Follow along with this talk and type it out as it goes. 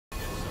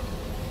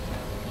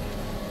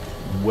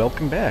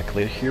welcome back.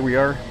 Here we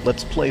are.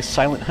 Let's play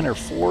Silent Hunter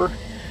 4,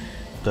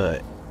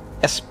 the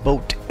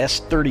S-Boat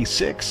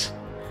S-36,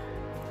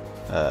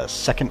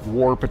 Second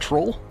War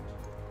Patrol.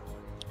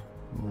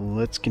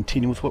 Let's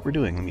continue with what we're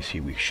doing. Let me see.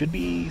 We should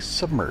be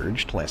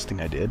submerged. Last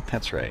thing I did.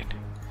 That's right.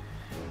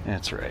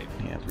 That's right.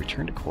 Yeah,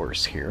 return to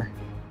course here.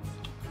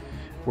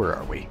 Where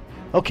are we?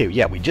 Okay,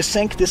 yeah, we just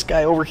sank this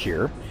guy over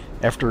here.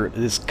 After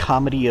this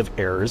comedy of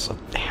errors,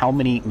 how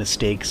many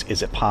mistakes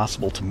is it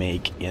possible to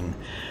make in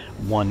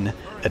one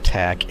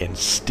attack and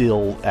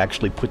still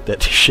actually put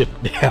that ship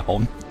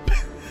down?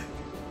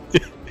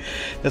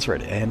 That's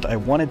right, and I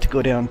wanted to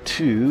go down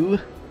to...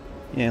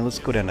 yeah, let's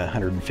go down to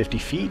 150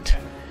 feet.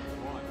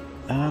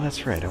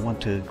 That's right, I want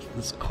to...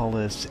 let's call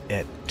this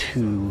at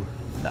 2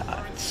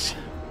 knots.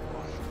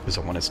 Because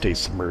I want to stay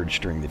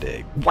submerged during the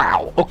day.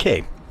 Wow,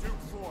 okay.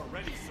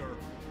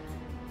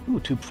 Ooh,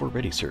 Tube 4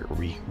 ready, sir. Are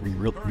we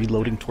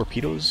reloading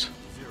torpedoes?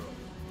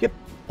 Yep,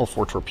 all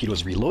 4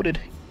 torpedoes reloaded.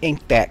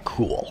 Ain't that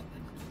cool?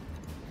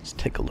 Let's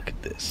take a look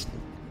at this.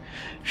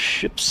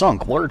 Ship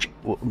sunk. Large...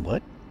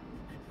 what?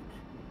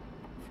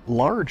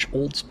 Large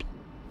old...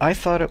 I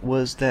thought it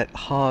was that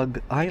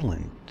Hog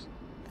Island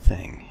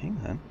thing. Hang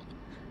on.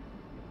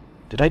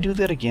 Did I do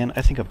that again?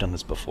 I think I've done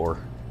this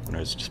before, when I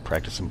was just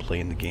practicing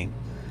playing the game.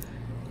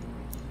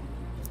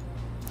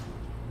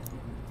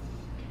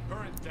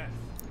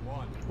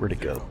 Where'd it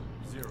go?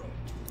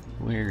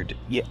 Where'd...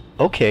 yeah,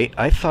 okay,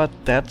 I thought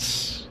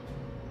that's...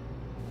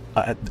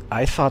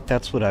 I thought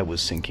that's what I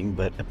was thinking,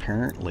 but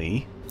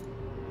apparently...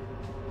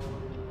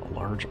 a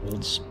large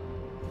old...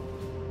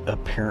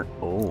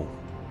 oh.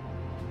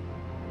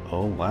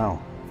 Oh,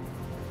 wow.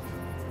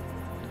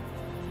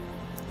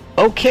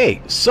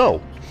 Okay,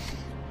 so...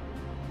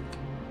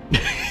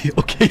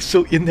 okay,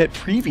 so in that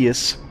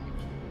previous...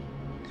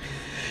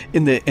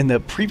 In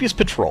the previous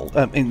patrol,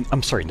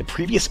 I'm sorry, in the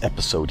previous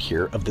episode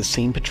here of the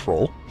same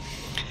patrol,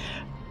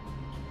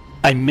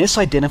 I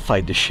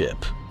misidentified the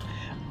ship.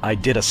 I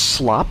did a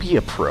sloppy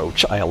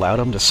approach. I allowed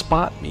him to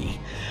spot me,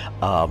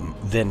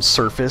 then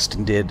surfaced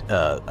and did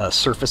a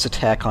surface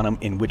attack on him,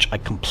 in which I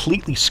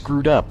completely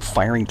screwed up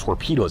firing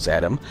torpedoes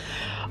at him.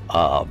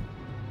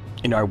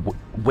 You know, I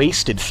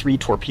wasted 3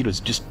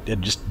 torpedoes. Just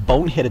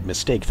boneheaded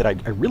mistake that I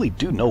really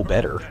do know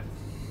better.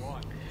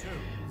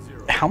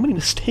 How many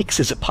mistakes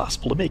is it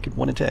possible to make in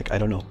one attack? I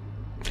don't know.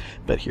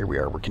 But here we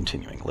are, we're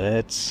continuing.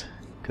 Let's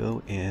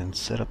go and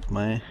set up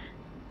my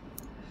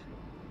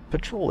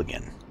patrol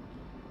again.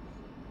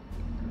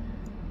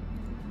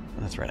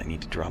 That's right, I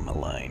need to draw my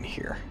line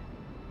here.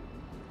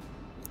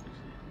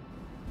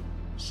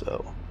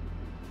 So,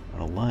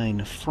 on a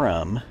line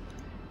from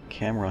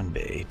Cameron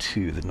Bay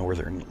to the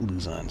northern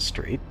Luzon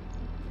Strait.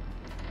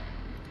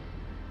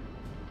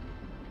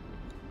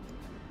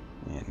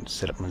 And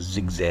set up my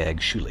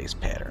zigzag shoelace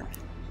pattern.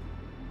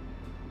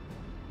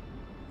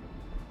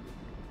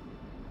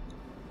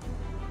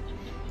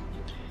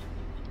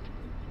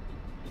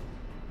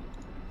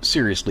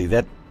 Seriously,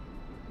 that...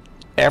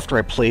 after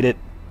I played it,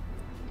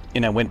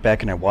 and I went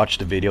back and I watched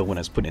the video when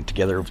I was putting it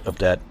together of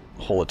that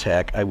whole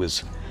attack, I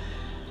was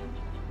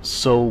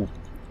so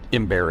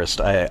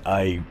embarrassed.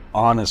 I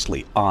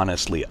honestly,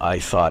 I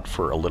thought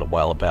for a little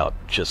while about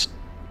just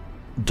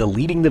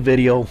deleting the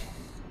video,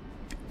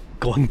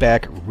 going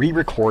back,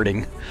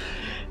 re-recording,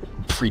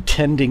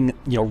 pretending,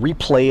 you know,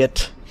 replay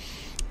it,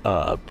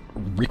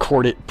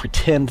 record it,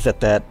 pretend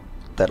that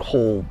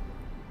whole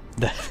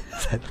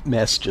that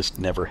mess just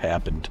never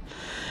happened.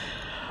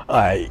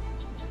 I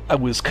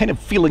was kind of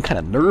feeling kind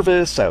of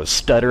nervous. I was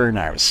stuttering.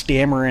 I was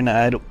stammering.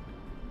 I don't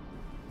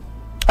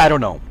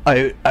know.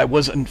 I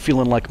wasn't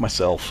feeling like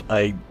myself.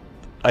 I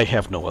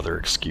have no other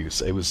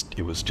excuse. It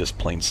was just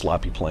plain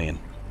sloppy playing.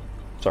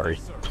 Sorry.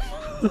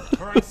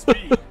 Current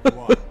speed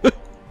 1.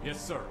 Yes,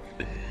 sir.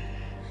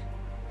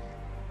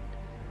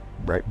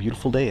 Bright,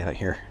 beautiful day out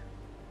here.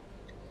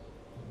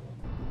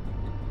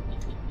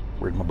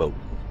 Where's my boat?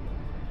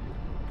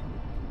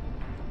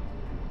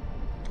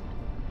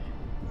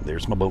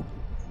 There's my boat.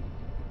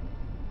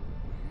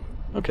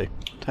 Okay,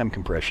 time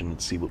compression.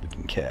 Let's see what we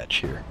can catch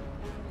here.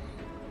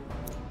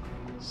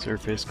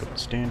 Surface, go to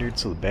standard,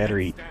 so the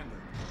battery...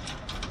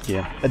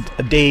 yeah,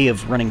 a day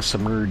of running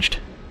submerged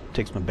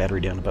takes my battery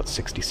down to about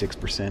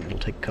 66%. It'll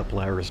take a couple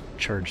hours to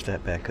charge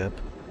that back up.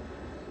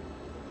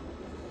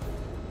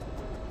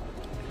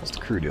 How's the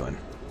crew doing?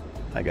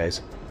 Hi,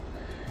 guys.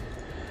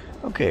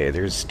 Okay,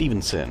 there's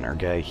Stevenson, our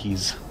guy.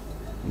 He's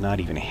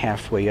not even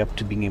halfway up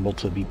to being able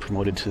to be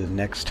promoted to the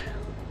next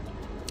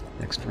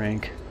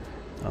rank.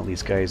 All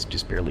these guys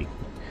just barely.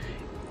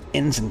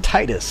 Ensign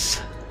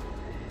Titus,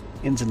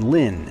 Ensign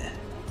Lynn,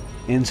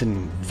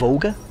 Ensign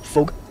Voga.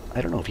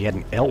 I don't know if he had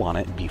an L on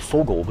it. It'd be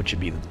Vogel, which would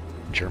be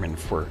German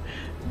for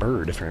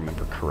bird, if I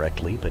remember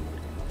correctly. But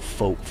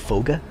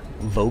Voga.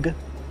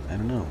 I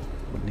don't know.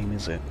 What name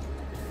is it?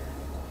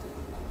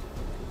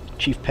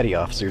 Chief Petty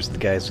Officers, the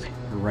guys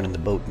who are running the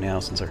boat now,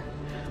 since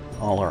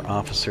all our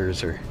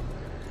officers are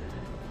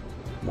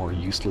more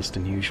useless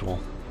than usual.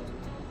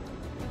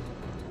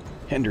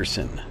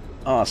 Henderson,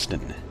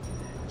 Austin,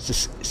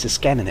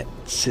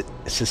 Siskananitz,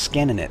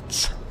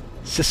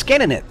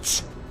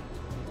 Siskananits!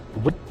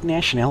 What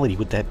nationality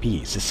would that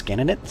be?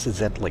 Siskananits? Is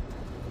that like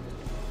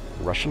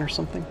Russian or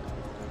something?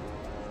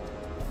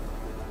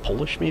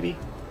 Polish, maybe?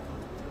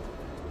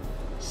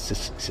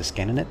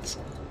 Siskananits?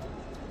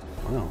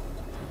 Wow.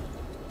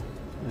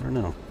 I don't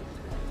know.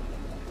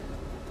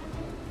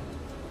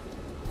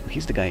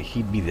 He's the guy.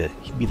 He'd be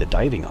the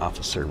diving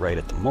officer right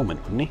at the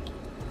moment, wouldn't he?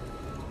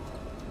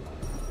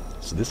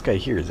 So this guy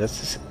here, is that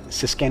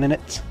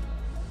Siskananits?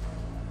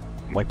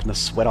 Wiping the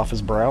sweat off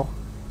his brow?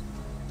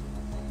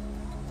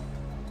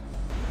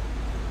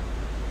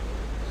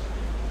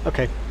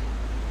 Okay.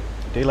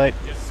 Daylight.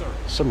 Yes, sir.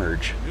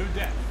 Submerge. New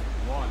depth.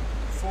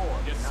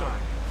 1-4. Yes, sir.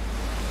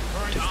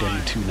 Current Take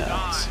down 2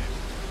 knots. 9.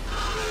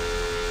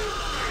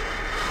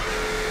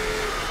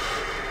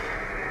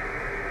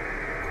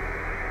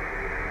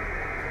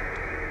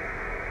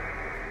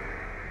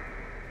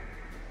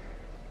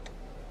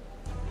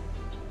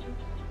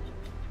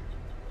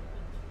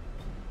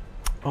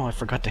 Oh, I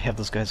forgot to have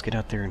those guys get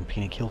out there and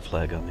paint a kill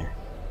flag on there.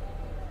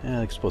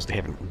 I suppose they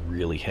haven't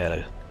really had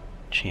a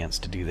chance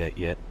to do that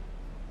yet.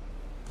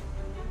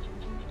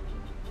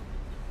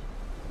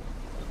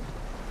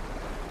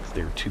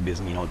 They were too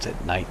busy, you know, it's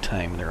at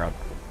nighttime, they're out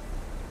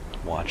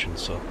watching,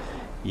 so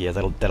yeah,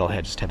 that'll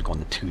just have to go on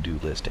the to-do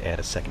list to add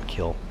a second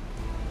kill.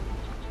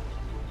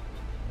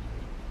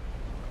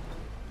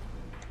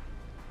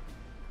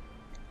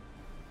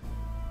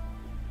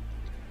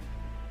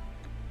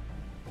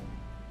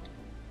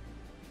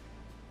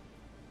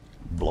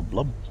 Blub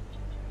blub.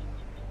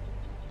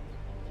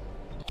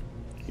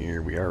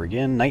 Here we are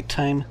again,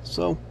 nighttime,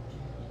 so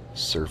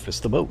surface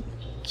the boat.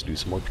 Let's do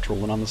some more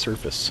patrolling on the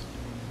surface.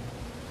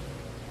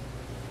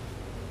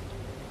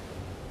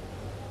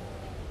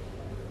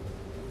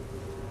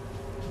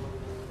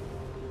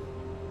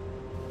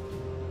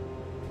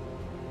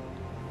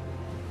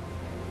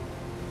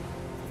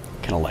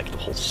 Kind of like the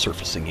whole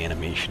surfacing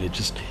animation.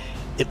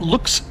 It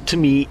looks, to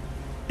me,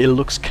 it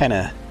looks kind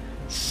of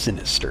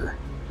sinister.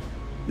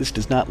 This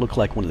does not look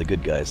like one of the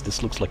good guys.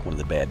 This looks like one of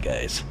the bad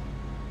guys.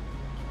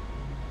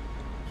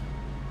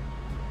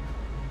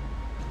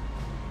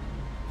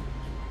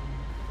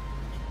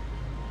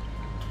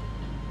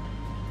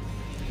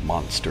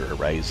 Monster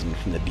arising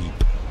from the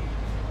deep.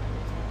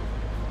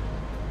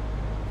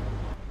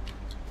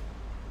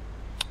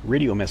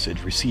 Radio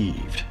message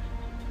received.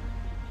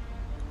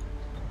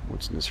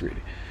 What's in this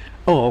radio?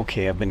 Oh,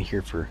 okay, I've been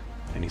here for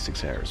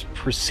 96 hours.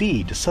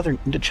 Proceed to southern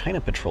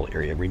Indochina patrol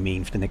area.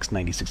 Remain for the next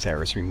 96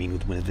 hours.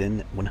 Remain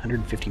within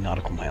 150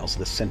 nautical miles of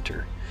the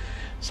center.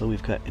 So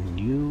we've got a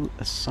new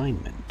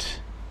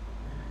assignment.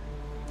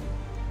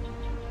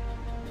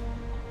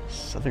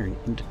 Southern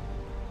Indo...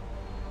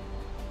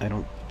 I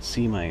don't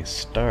see my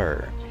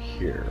star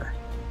here.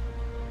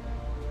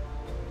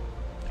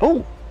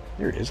 Oh!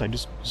 There it is. I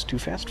just was too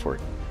fast for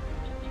it.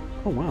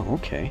 Oh, wow.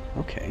 Okay.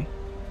 Okay.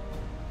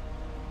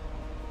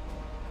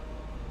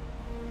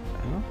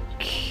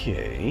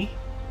 Okay.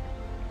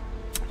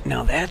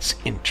 Now that's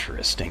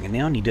interesting. And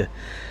now I need to...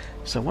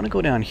 So I want to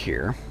go down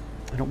here.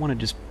 I don't want to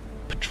just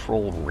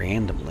patrol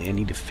randomly. I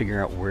need to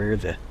figure out where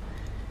the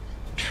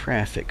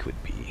traffic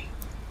would be.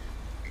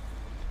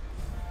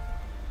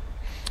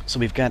 So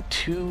we've got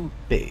two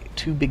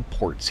big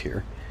ports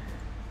here.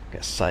 We've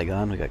got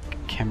Saigon, we've got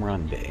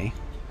Cameron Bay.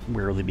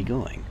 Where will they be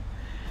going?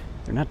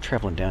 They're not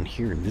traveling down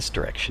here in this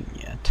direction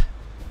yet.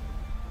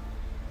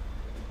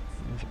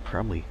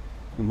 Probably...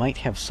 We might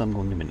have some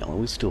going to Manila.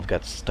 We still have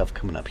got stuff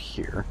coming up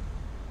here.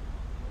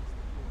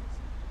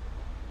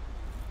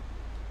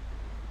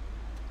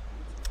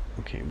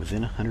 Okay,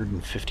 within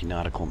 150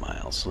 nautical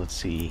miles. So let's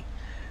see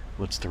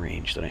what's the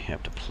range that I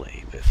have to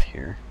play with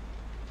here.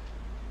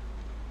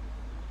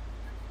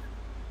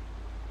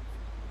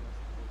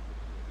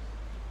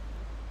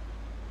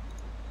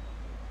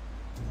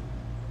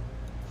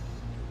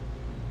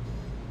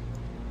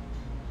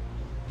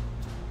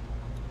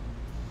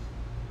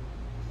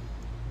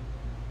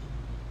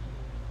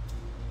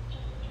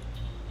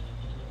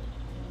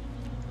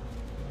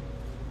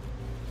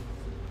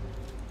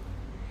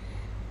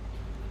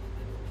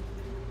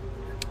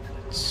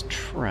 Let's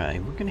try.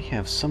 We're going to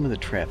have some of the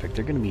traffic.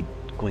 They're going to be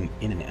going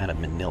in and out of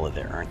Manila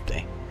there, aren't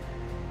they?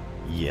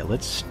 Yeah,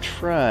 let's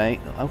try.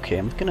 Okay,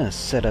 I'm going to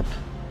set up...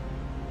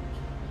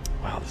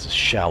 Wow, this is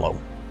shallow.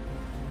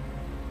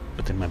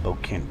 But then my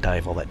boat can't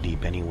dive all that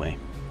deep anyway.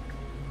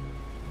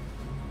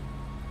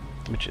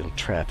 Which little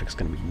traffic's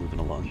going to be moving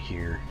along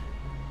here.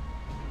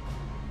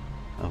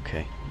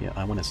 Okay, yeah,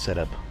 I want to set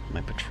up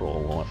my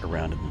patrol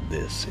around in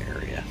this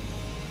area.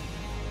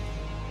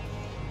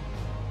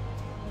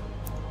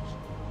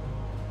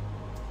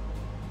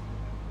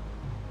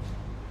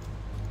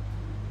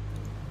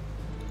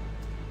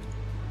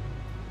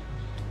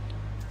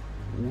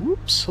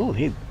 Whoops, oh,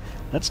 hey,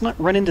 let's not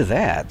run into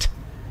that.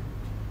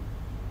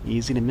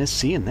 Easy to miss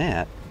seeing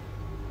that.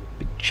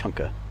 Big chunk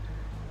of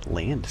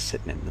land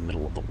sitting in the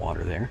middle of the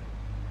water there.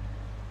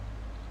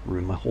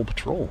 Ruined my whole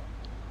patrol.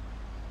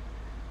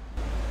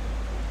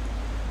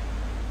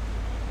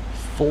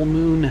 Full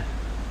moon,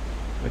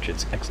 which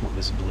it's excellent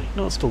visibility.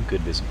 No, it's still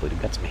good visibility.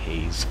 Got some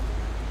haze.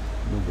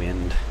 The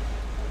wind.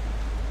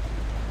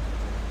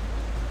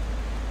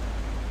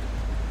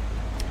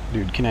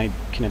 Dude, can I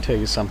tell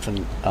you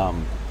something?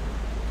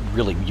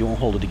 Really, you won't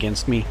hold it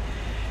against me.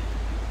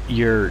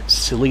 Your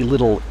silly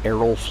little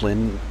Errol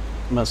Flynn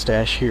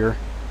mustache here,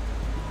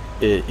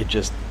 it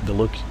just, the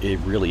look, it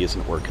really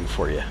isn't working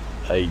for you.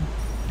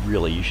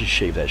 You should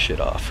shave that shit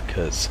off,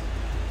 because,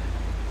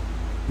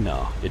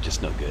 no, it's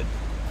just no good.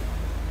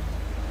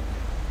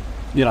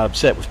 You're not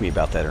upset with me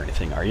about that or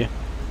anything, are you?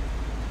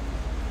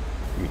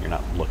 I mean, you're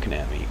not looking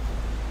at me.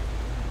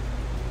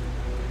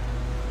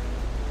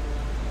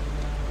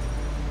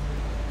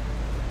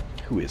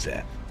 Who is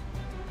that?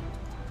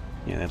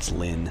 Yeah, that's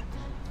Lynn.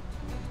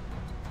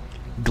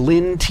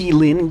 Glyn T.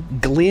 Lynn?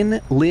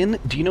 Glyn Lynn?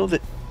 Do you know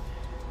that...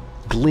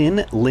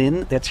 Glyn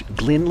Lynn? That's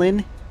Glyn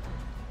Lynn?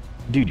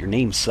 Dude, your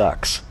name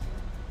sucks.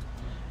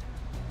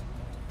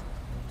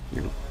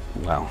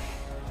 Wow.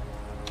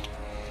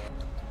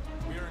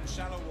 We are in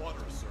shallow water,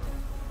 sir.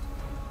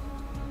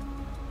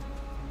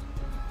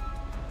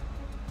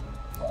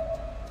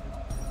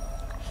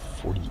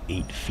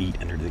 "48 feet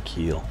under the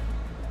keel."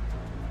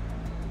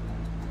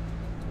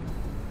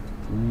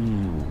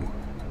 Ooh.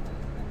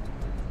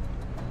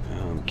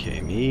 Okay,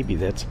 maybe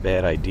that's a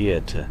bad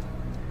idea to...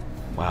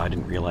 Wow, I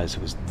didn't realize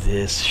it was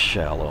this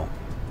shallow.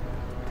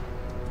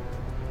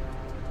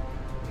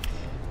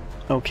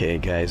 Okay,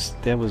 guys,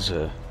 that was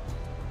a...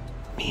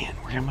 Man,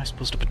 where am I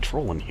supposed to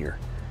patrol in here?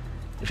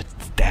 If it's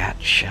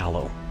that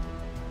shallow.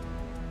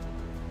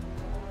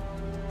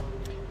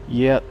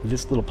 Yeah,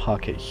 this little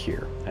pocket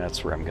here.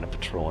 That's where I'm going to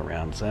patrol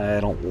around. I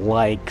don't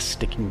like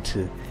sticking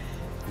to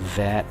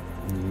that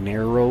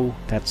narrow,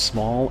 that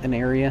small an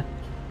area.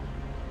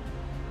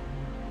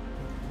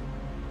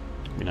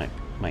 I mean, I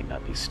might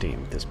not be staying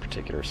with this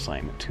particular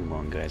assignment too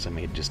long, guys. I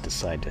may just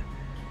decide to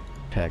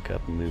pack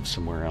up and move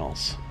somewhere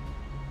else.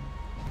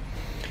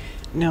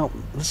 Now,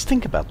 let's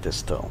think about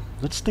this, though.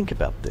 Let's think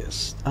about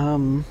this.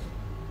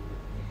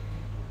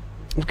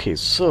 Okay,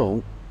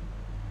 so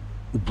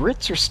the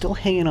Brits are still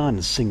hanging on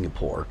in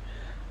Singapore.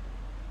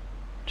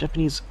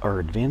 Japanese are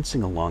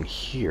advancing along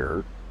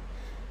here.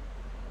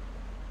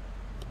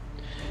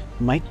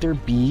 Might there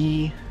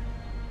be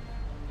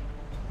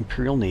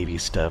Imperial Navy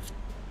stuff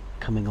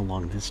coming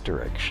along this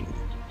direction?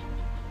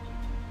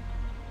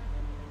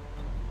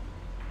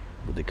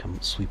 Would they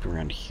come sweep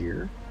around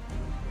here?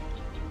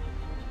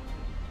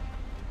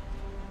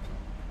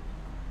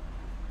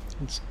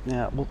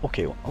 Yeah, well,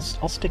 okay, well,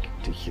 I'll stick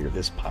to here,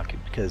 this pocket,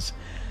 because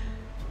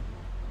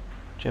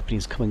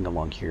Japanese coming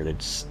along here,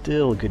 there's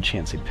still a good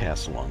chance they'd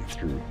pass along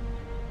through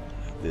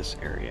this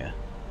area.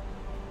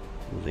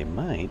 Well, they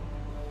might.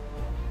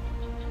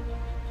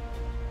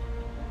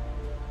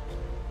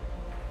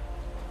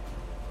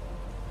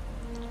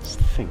 Let's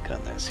think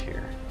on this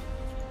here.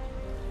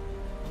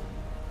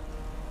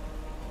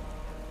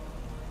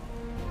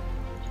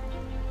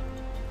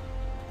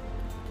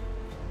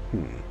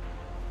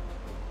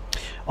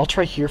 I'll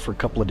try here for a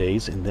couple of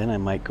days, and then I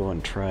might go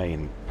and try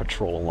and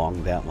patrol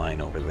along that line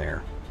over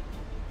there.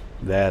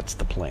 That's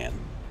the plan.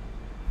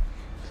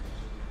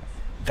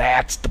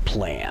 That's the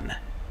plan.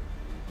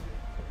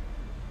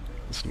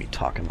 Listen to me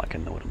talking like I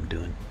know what I'm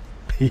doing.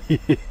 I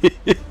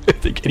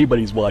think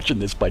anybody's watching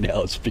this by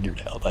now has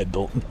figured out I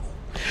don't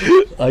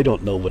know. I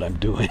don't know what I'm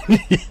doing.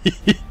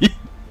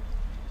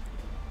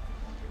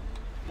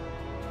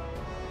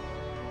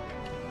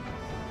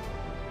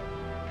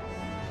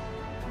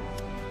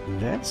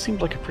 That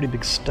seemed like a pretty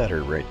big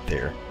stutter right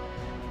there.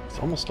 It's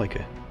almost like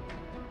I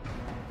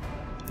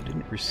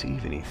didn't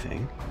receive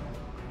anything.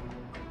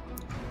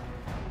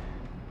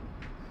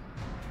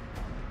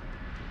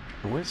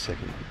 Oh, wait a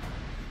second.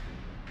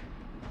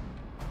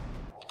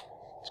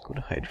 Let's go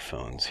to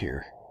hydrophones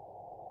here.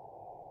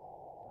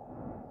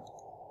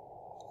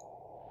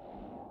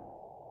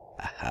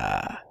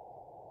 Aha.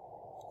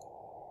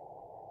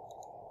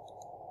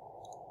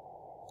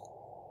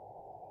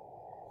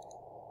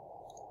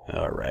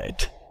 All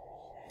right.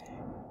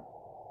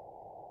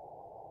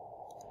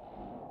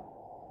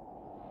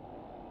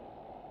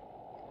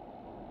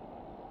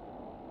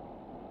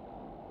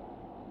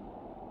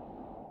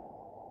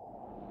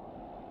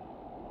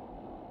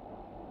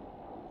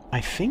 I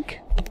think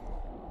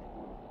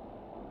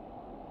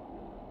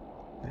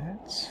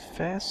that's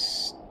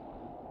fast.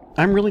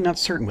 I'm really not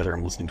certain whether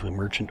I'm listening to a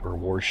merchant or a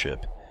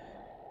warship.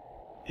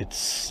 It's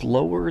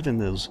slower than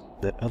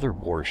that other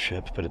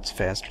warship, but it's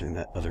faster than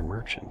that other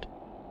merchant.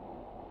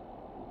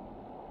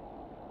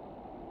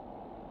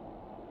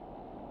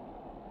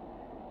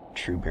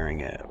 True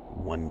bearing at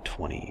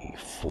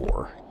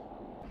 124.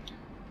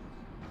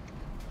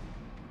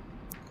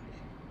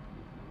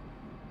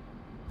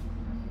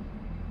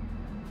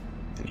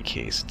 In any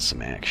case, it's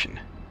some action.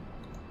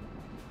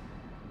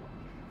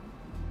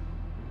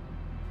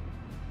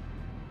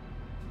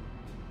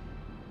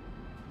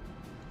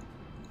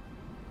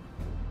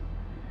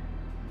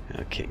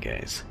 Okay,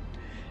 guys.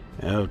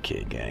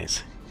 Okay,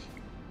 guys.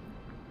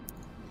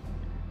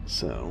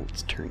 So,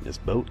 let's turn this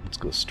boat. Let's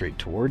go straight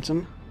towards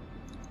him.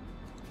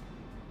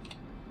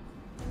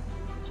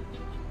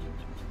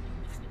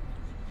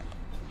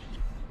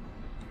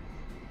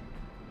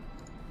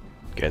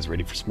 guys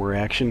ready for some more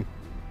action?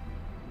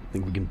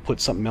 Think we can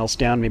put something else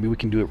down? Maybe we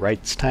can do it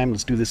right this time.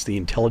 Let's do this the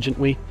intelligent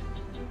way.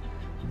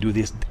 Do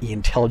this the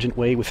intelligent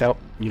way without,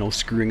 you know,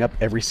 screwing up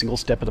every single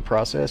step of the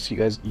process. You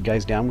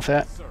guys down with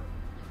that? Yes, sir.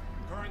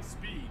 Current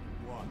speed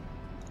 1.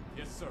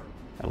 Yes, sir.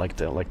 I like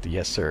the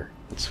yes sir.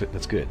 That's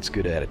good. It's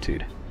good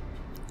attitude.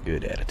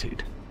 Good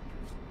attitude.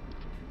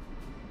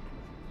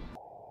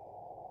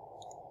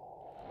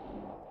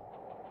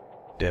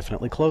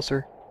 Definitely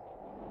closer.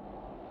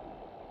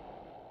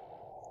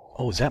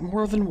 Oh, is that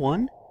more than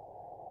one?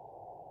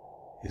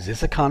 Is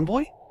this a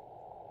convoy?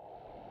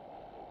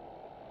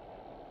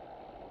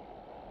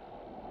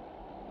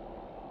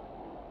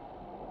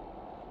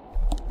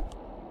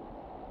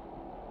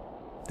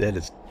 That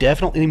is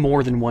definitely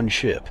more than one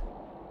ship.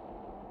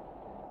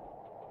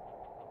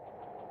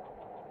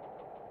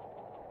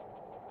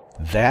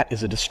 That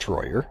is a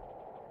destroyer.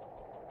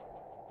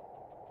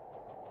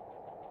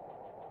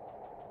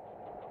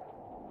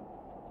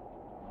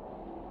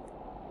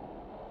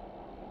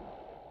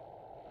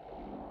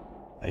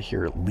 I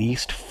hear at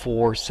least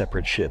 4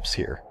 separate ships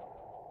here.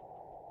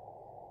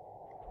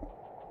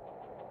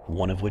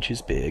 One of which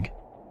is big.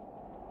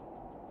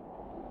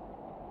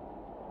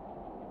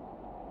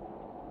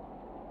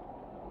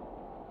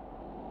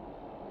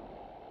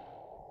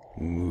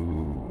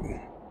 Ooh.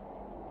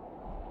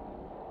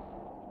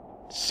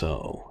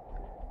 So,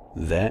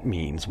 that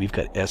means we've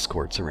got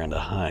escorts around a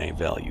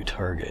high-value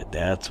target.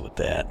 That's what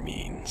that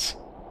means.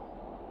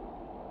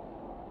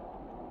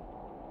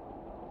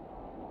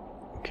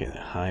 Okay, the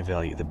high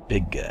value, the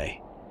big guy.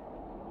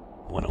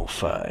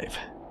 105.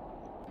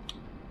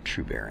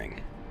 True bearing.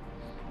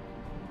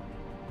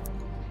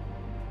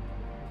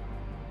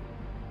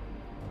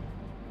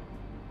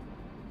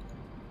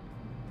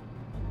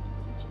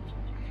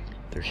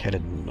 They're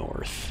headed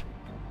north.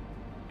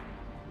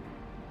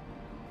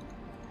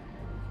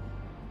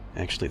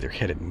 Actually, they're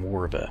headed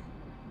more of a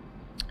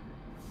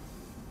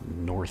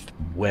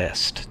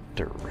northwest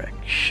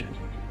direction.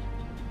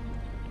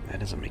 That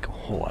doesn't make a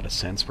whole lot of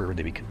sense. Where would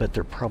they be? But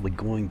they're probably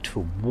going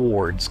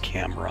towards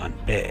Cameron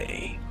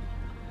Bay.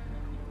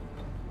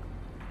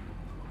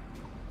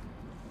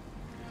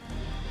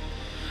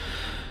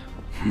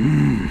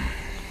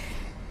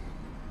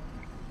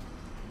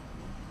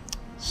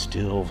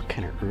 Still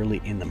kind of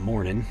early in the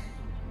morning.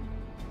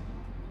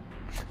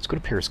 Let's go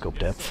to periscope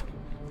depth.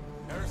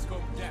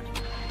 Periscope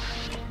depth.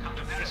 Come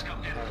to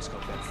periscope depth.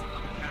 Periscope depth.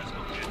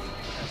 Periscope depth.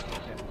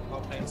 Periscope depth.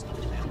 All planes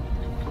come down.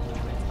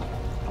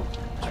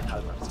 Check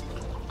out those.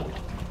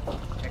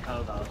 Check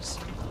out those.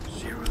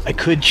 I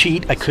could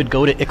cheat. I could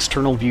go to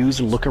external views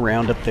and look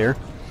around up there,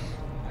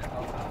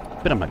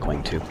 but I'm not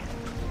going to.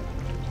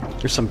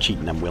 There's some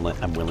cheating I'm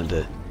willing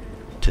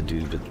to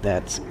do,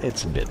 but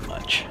it's a bit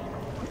much.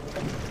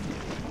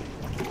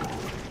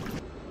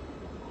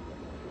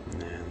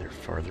 And they're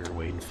farther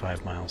away than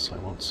 5 miles, so I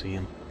won't see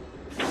them.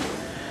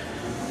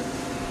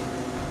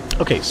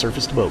 Okay,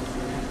 surface to boat.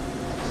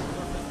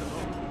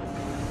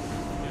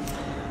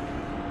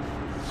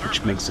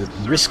 Which makes it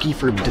risky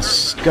for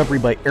discovery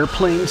by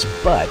airplanes,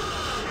 but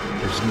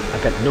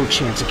I've got no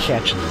chance of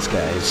catching these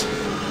guys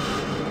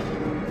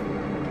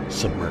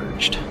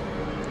submerged.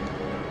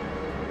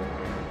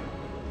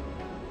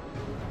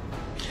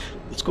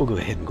 Let's go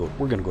ahead and go.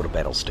 We're going to go to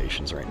battle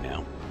stations right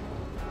now.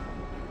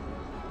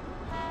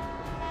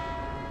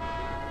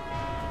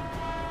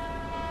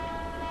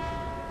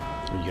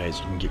 You guys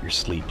can get your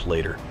sleep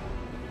later.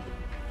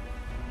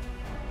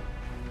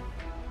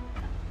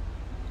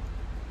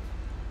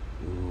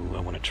 Ooh, I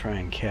want to try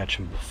and catch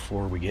them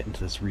before we get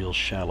into this real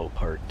shallow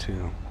part,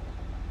 too.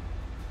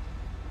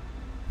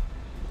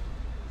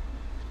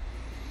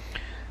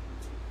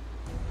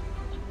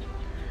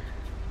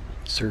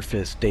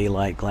 Surface,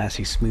 daylight,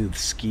 glassy, smooth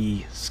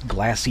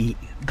glassy,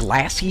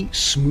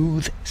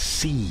 smooth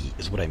sea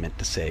is what I meant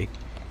to say.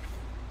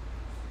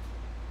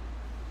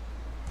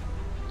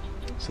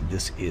 So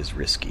this is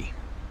risky.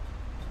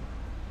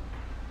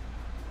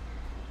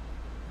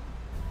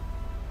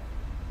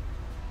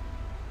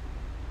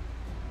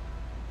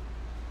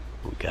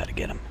 We gotta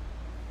get him.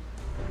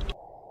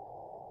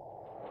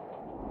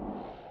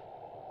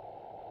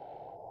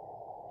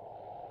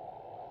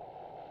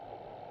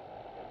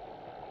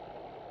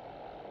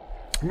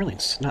 I'm really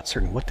not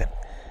certain what that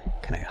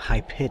kind of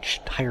higher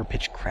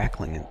pitched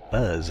crackling and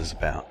buzz is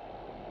about.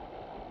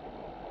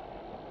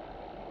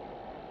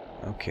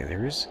 Okay,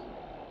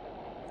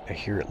 I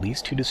hear at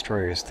least 2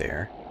 destroyers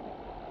there.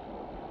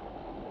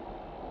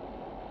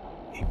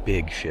 A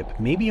big ship.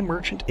 Maybe a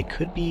merchant. It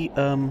could be,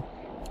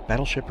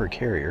 battleship or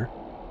carrier.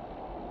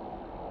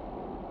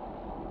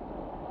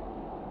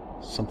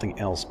 Something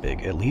else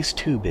big. At least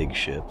 2 big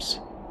ships.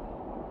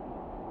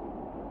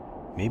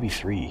 Maybe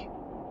 3.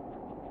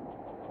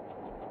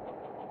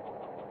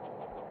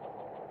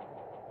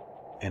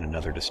 And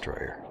another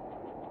destroyer.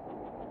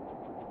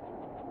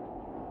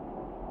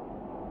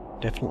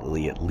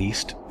 Definitely at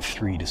least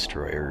 3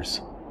 destroyers.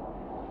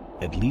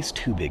 At least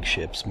 2 big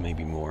ships,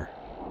 maybe more.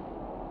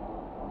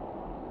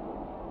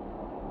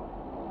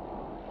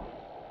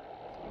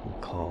 We'll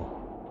call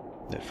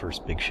That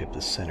first big ship,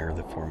 the center of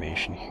the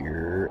formation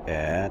here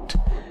at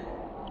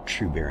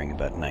true bearing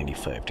about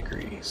 95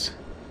 degrees.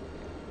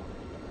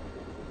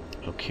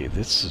 Okay,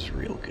 this is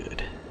real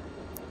good.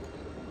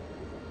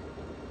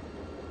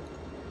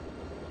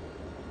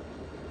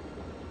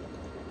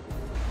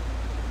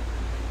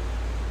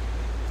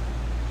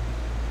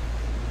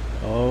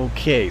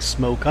 Okay,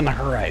 smoke on the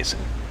horizon.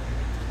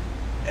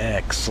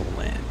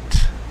 Excellent.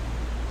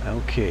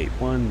 Okay,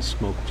 1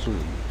 smoke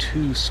plume,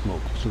 2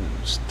 smoke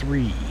plumes,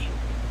 3.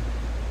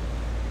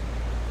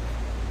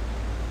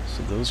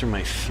 So those are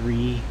my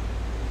 3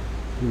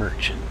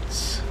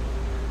 merchants.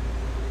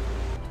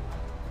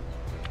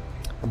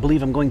 I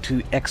believe I'm going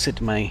to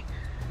exit my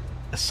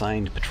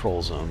assigned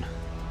patrol zone.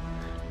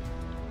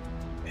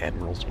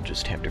 Admirals will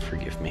just have to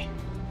forgive me.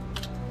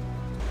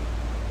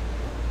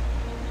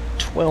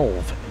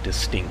 12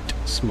 distinct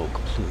smoke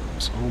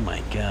plumes. Oh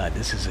my god,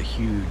 this is a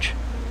huge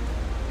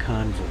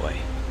convoy.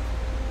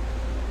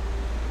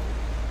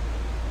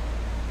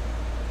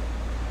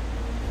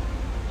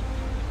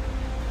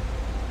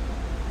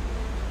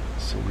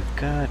 So we've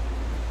got...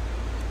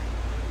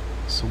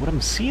 So what I'm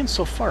seeing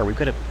so far, we've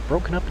got it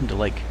broken up into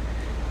like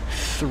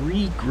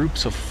 3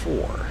 groups of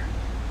 4.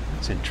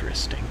 That's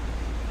interesting.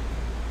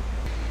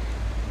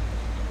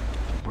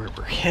 Where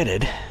we're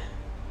headed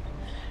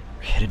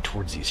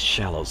towards these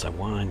shallows. I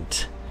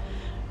want...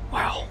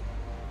 Wow.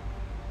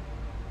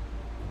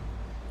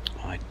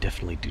 Oh, I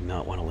definitely do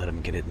not want to let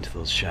them get into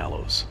those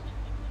shallows.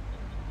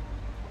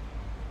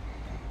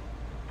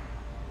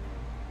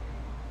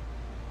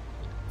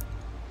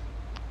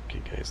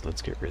 Okay, guys,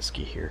 let's get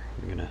risky here.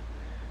 I'm gonna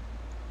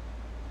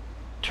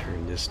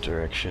turn this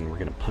direction. We're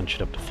gonna punch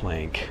it up to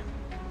flank.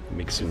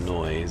 Make some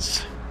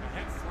noise.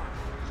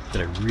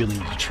 But I really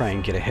need to try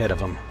and get ahead of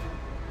them.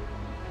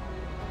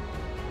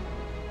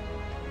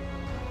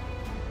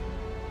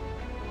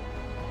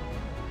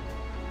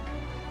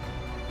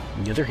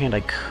 On the other hand, I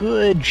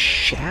could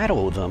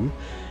shadow them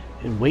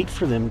and wait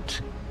for them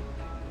to...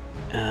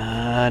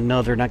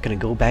 no, they're not going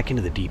to go back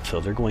into the deep,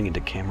 though. They're going into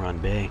Cameron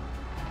Bay.